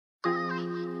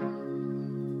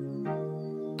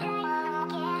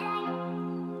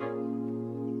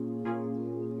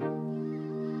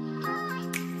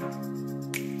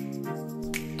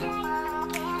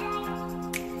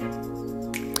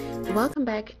Welcome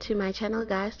back to my channel,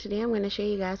 guys. Today I'm going to show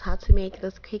you guys how to make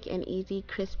this quick and easy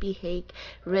crispy hake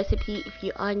recipe. If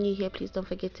you are new here, please don't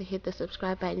forget to hit the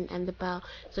subscribe button and the bell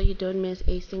so you don't miss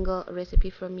a single recipe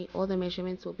from me. All the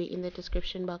measurements will be in the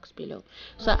description box below.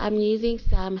 So I'm using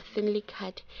some thinly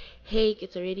cut hake.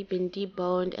 It's already been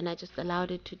deboned and I just allowed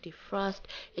it to defrost,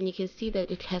 and you can see that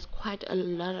it has quite a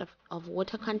lot of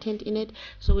water content in it.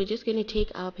 So we're just going to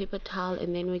take our paper towel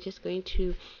and then we're just going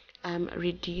to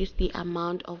reduce the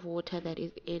amount of water that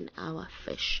is in our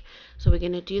fish. So we're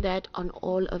going to do that on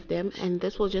all of them, and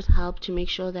this will just help to make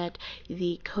sure that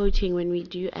the coating, when we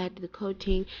do add the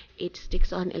coating, it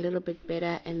sticks on a little bit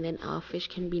better, and then our fish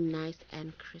can be nice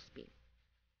and crispy.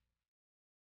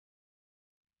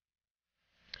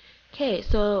 Okay,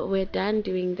 so we're done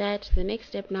doing that. The next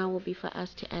step now will be for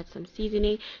us to add some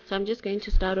seasoning. So I'm just going to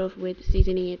start off with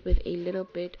seasoning it with a little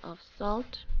bit of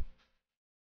salt.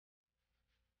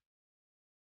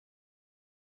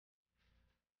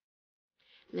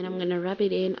 Then I'm going to rub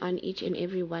it in on each and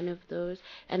every one of those,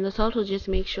 and the salt will just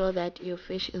make sure that your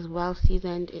fish is well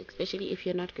seasoned, especially if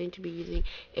you're not going to be using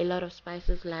a lot of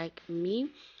spices like me.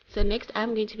 So next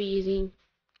I'm going to be using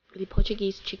the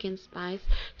Portuguese chicken spice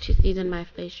to season my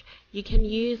fish. You can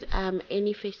use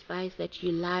any fish spice that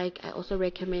you like. I also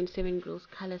recommend Seven Girls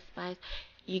color spice.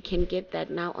 You can get that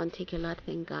now on Takealot,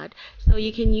 thank God. So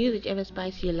you can use whichever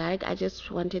spice you like. I just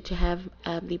wanted to have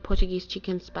the Portuguese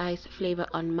chicken spice flavor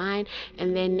on mine.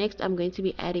 And then next I'm going to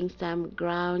be adding some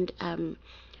ground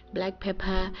black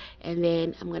pepper, and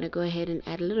then I'm going to go ahead and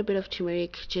add a little bit of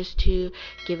turmeric just to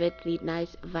give it the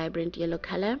nice vibrant yellow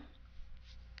color.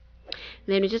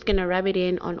 Then we're just going to rub it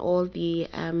in on all the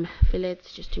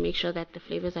fillets just to make sure that the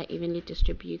flavors are evenly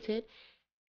distributed.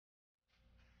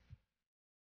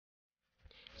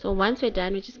 So once we're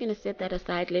done, we're just going to set that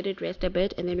aside, let it rest a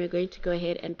bit, and then we're going to go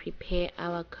ahead and prepare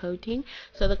our coating.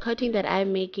 So the coating that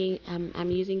I'm making, I'm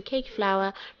using cake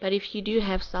flour, but if you do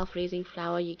have self-raising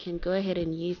flour, you can go ahead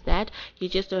and use that. You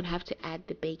just don't have to add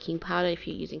the baking powder if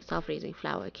you're using self-raising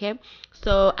flour, okay?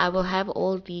 So I will have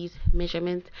all these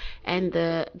measurements and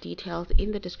the details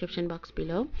in the description box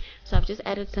below. So I've just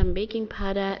added some baking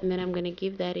powder, and then I'm going to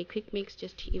give that a quick mix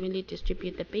just to evenly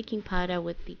distribute the baking powder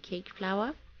with the cake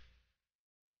flour.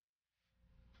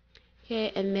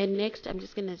 Okay, and then next I'm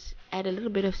just going to add a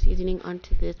little bit of seasoning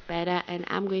onto this batter, and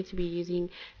I'm going to be using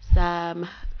some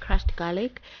crushed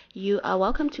garlic. You are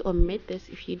welcome to omit this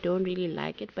if you don't really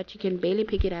like it, but you can barely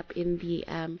pick it up in the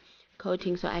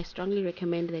coating, so I strongly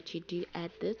recommend that you do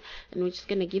add this. And we're just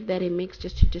going to give that a mix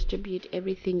just to distribute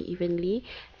everything evenly.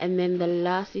 And then the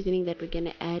last seasoning that we're going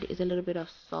to add is a little bit of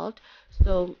salt.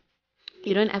 So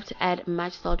you don't have to add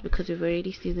much salt because we've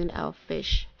already seasoned our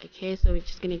fish. Okay, so we're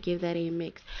just going to give that a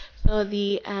mix. So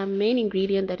the main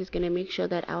ingredient that is going to make sure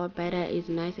that our batter is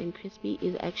nice and crispy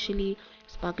is actually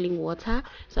sparkling water.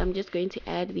 So I'm just going to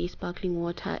add the sparkling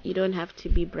water. You don't have to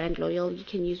be brand loyal, you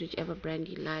can use whichever brand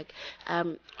you like.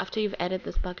 After you've added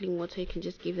the sparkling water, you can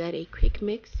just give that a quick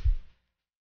mix.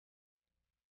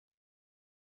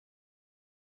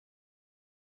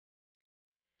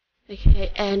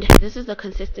 Okay, and this is the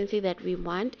consistency that we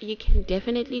want. You can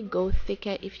definitely go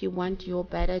thicker if you want your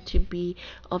batter to be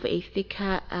of a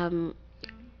thicker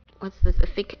a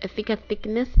thicker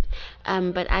thickness,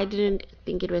 but I didn't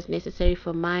think it was necessary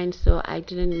for mine, so I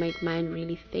didn't make mine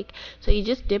really thick. So you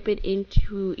just dip it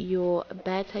into your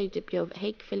batter, you dip your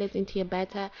hake fillets into your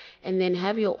batter, and then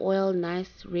have your oil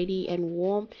nice ready and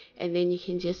warm, and then you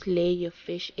can just lay your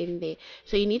fish in there.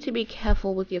 So you need to be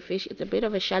careful with your fish. It's a bit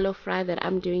of a shallow fry that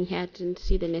I'm doing here. I didn't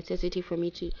see the necessity for me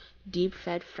to deep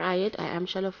fat fry it. I am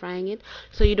shallow frying it,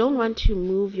 so you don't want to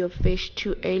move your fish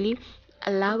too early.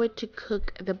 Allow it to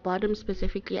cook, the bottom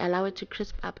specifically, allow it to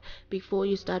crisp up before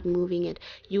you start moving it.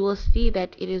 You will see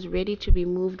that it is ready to be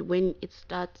moved when it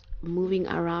starts moving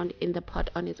around in the pot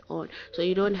on its own, so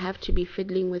you don't have to be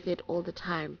fiddling with it all the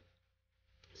time.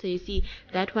 So you see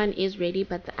that one is ready,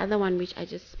 but the other one which I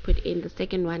just put in, the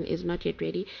second one, is not yet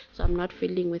ready, so I'm not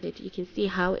fiddling with it. You can see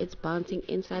how it's bouncing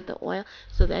inside the oil,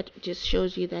 so that just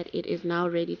shows you that it is now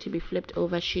ready to be flipped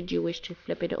over should you wish to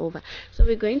flip it over. So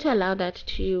we're going to allow that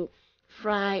to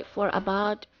fry for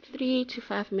about 3 to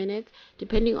 5 minutes,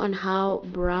 depending on how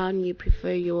brown you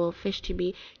prefer your fish to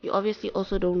be. You obviously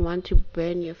also don't want to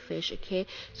burn your fish, okay?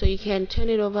 So you can turn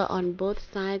it over on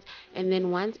both sides, and then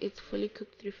once it's fully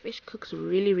cooked through, fish cooks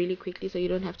really quickly, so you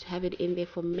don't have to have it in there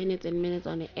for minutes and minutes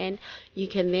on end. You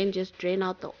can then just drain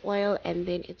out the oil, and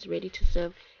then it's ready to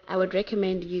serve. I would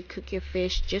recommend you cook your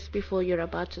fish just before you're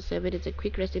about to serve it. It's a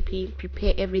quick recipe.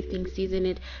 Prepare everything, season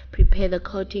it, prepare the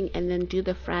coating, and then do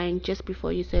the frying just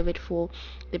before you serve it for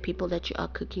the people that you are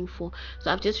cooking for.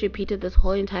 So I've just repeated this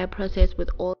whole entire process with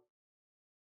all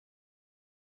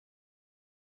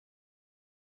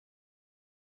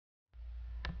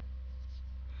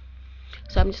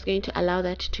So I'm just going to allow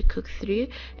that to cook through,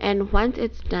 and once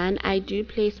it's done, I do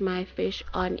place my fish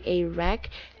on a rack.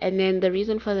 And then the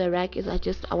reason for the rack is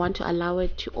I want to allow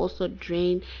it to also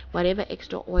drain whatever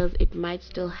extra oils it might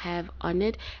still have on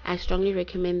it. I strongly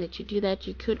recommend that you do that.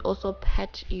 You could also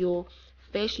pat your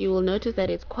fish. You will notice that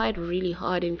it's quite really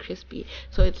hard and crispy,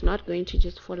 so it's not going to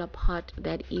just fall apart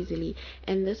that easily.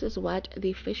 And this is what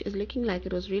the fish is looking like.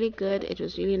 It was really good, it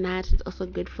was really nice. It's also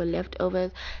good for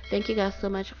leftovers. Thank you guys so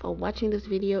much for watching this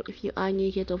video. If you are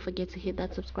new here, don't forget to hit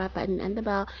that subscribe button and the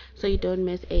bell so you don't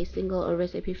miss a single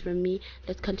recipe from me.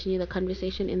 Let's continue the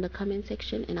conversation in the comment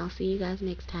section, and I'll see you guys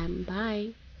next time.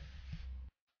 Bye.